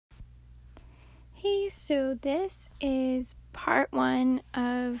Hey, so this is part one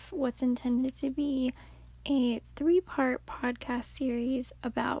of what's intended to be a 3-part podcast series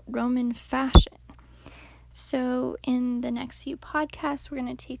about Roman fashion. So in the next few podcasts, we're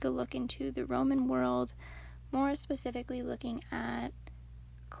going to take a look into the Roman world, more specifically looking at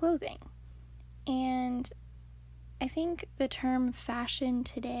clothing. And I think the term fashion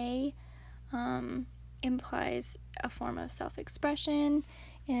today implies a form of self-expression,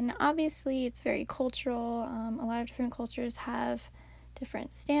 and obviously it's very cultural. A lot of different cultures have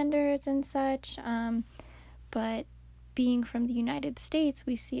different standards and such, but being from the United States,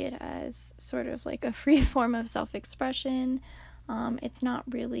 we see it as sort of like a free form of self-expression. It's not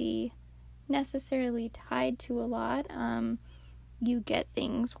really necessarily tied to a lot. You get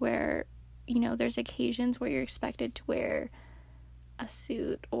things where, there's occasions where you're expected to wear a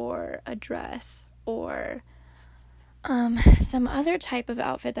suit or a dress or some other type of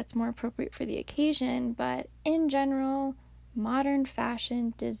outfit that's more appropriate for the occasion, but in general, modern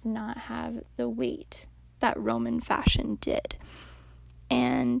fashion does not have the weight that Roman fashion did.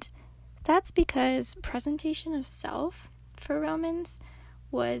 And that's because presentation of self for Romans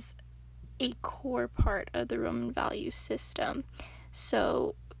was a core part of the Roman value system.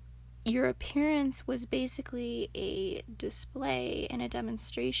 So your appearance was basically a display and a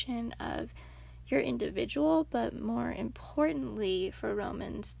demonstration of your individual, but more importantly for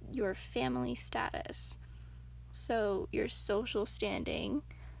Romans, your family status. So your social standing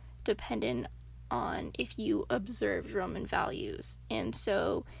depended on if you observed Roman values. And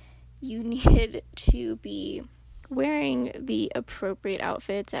so you needed to be wearing the appropriate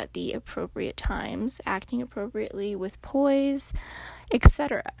outfits at the appropriate times, acting appropriately with poise,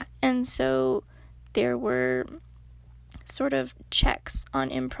 etc. And so there were sort of checks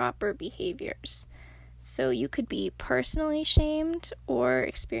on improper behaviors. So you could be personally shamed or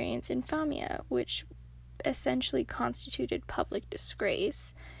experience infamia, which essentially constituted public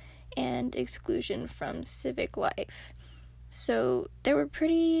disgrace and exclusion from civic life. So there were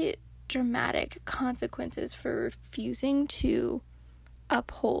pretty dramatic consequences for refusing to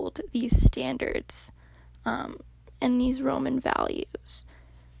uphold these standards and these Roman values.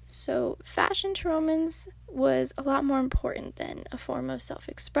 So fashion to Romans was a lot more important than a form of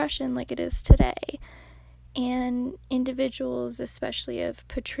self-expression like it is today. And individuals, especially of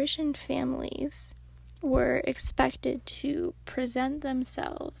patrician families, were expected to present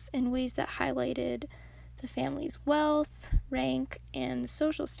themselves in ways that highlighted the family's wealth, rank, and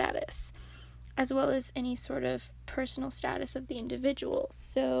social status, as well as any sort of personal status of the individual.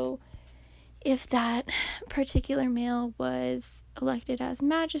 So if that particular male was elected as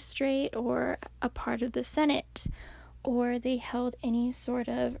magistrate or a part of the Senate, or they held any sort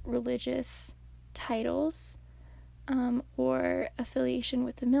of religious titles, or affiliation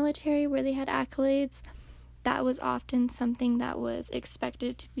with the military where they had accolades, that was often something that was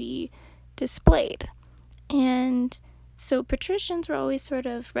expected to be displayed. And so patricians were always sort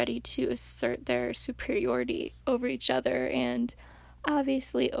of ready to assert their superiority over each other and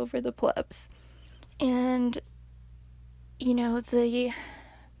obviously over the plebs. And, the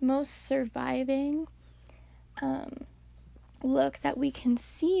most surviving look that we can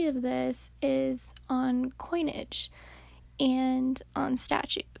see of this is on coinage and on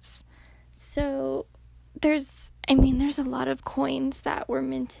statues. So there's a lot of coins that were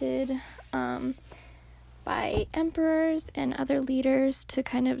minted by emperors and other leaders to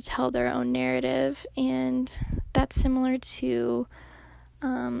kind of tell their own narrative, and that's similar to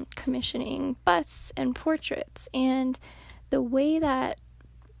commissioning busts and portraits. And the way that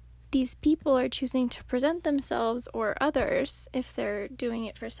these people are choosing to present themselves or others, if they're doing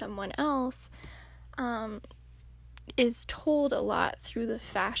it for someone else, is told a lot through the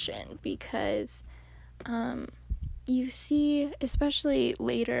fashion, because you see, especially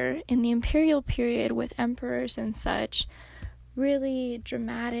later in the imperial period with emperors and such, really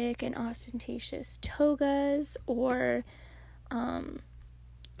dramatic and ostentatious togas, or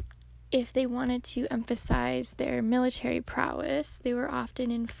if they wanted to emphasize their military prowess, they were often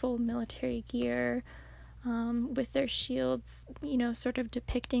in full military gear, with their shields, sort of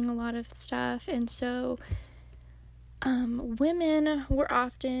depicting a lot of stuff. And so women were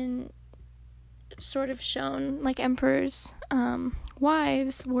often sort of shown, like emperors'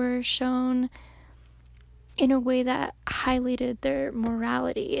 wives were shown in a way that highlighted their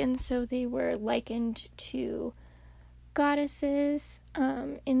morality. And so they were likened to goddesses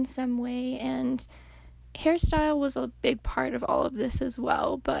in some way, and hairstyle was a big part of all of this as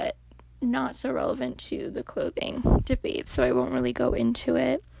well, but not so relevant to the clothing debate, so I won't really go into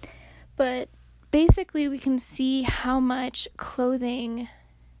it. But basically we can see how much clothing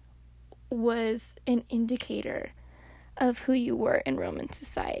was an indicator of who you were in Roman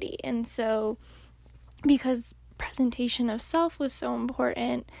society. And so, because presentation of self was so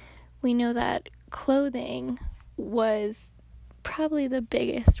important, we know that clothing was probably the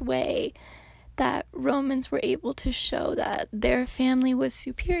biggest way that Romans were able to show that their family was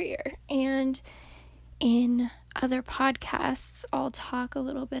superior. And in other podcasts, I'll talk a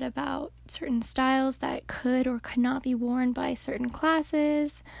little bit about certain styles that could or could not be worn by certain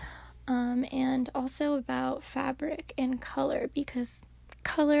classes, and also about fabric and color, because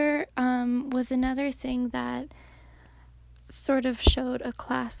color was another thing that sort of showed a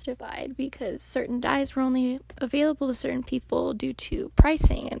class divide, because certain dyes were only available to certain people due to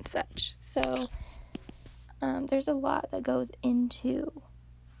pricing and such. So there's a lot that goes into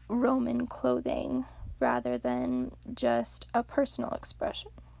Roman clothing rather than just a personal expression.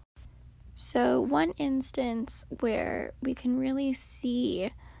 So one instance where we can really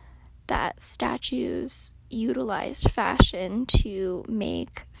see that statues utilized fashion to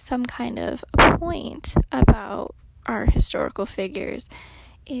make some kind of a point about our historical figures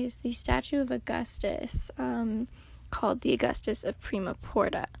is the statue of Augustus, called the Augustus of Prima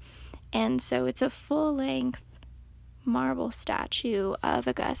Porta. And so it's a full-length marble statue of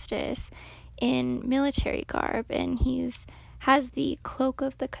Augustus in military garb, and has the cloak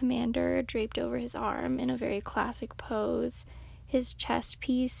of the commander draped over his arm in a very classic pose. His chest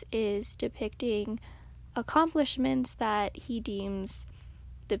piece is depicting accomplishments that he deems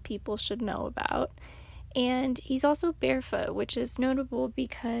the people should know about. And he's also barefoot, which is notable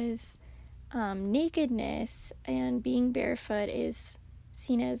because nakedness and being barefoot is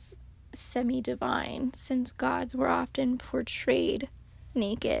seen as semi-divine, since gods were often portrayed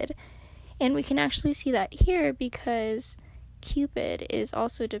naked. And we can actually see that here because Cupid is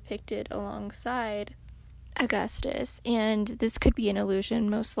also depicted alongside Augustus, and this could be an allusion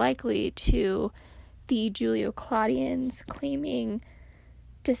most likely to the Julio-Claudians claiming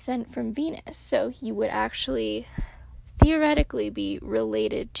descent from Venus. So he would actually theoretically be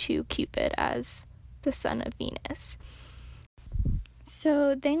related to Cupid as the son of Venus.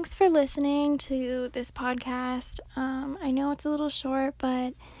 So thanks for listening to this podcast. I know it's a little short,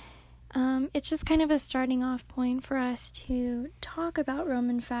 but it's just kind of a starting off point for us to talk about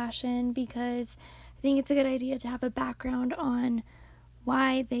Roman fashion, because I think it's a good idea to have a background on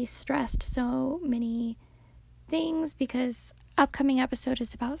why they stressed so many things, because upcoming episode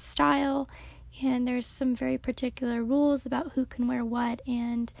is about style, and there's some very particular rules about who can wear what,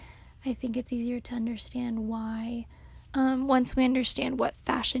 and I think it's easier to understand why once we understand what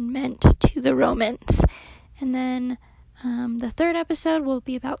fashion meant to the Romans. And then the third episode will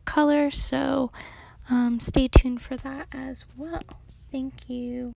be about color, so stay tuned for that as well. Thank you.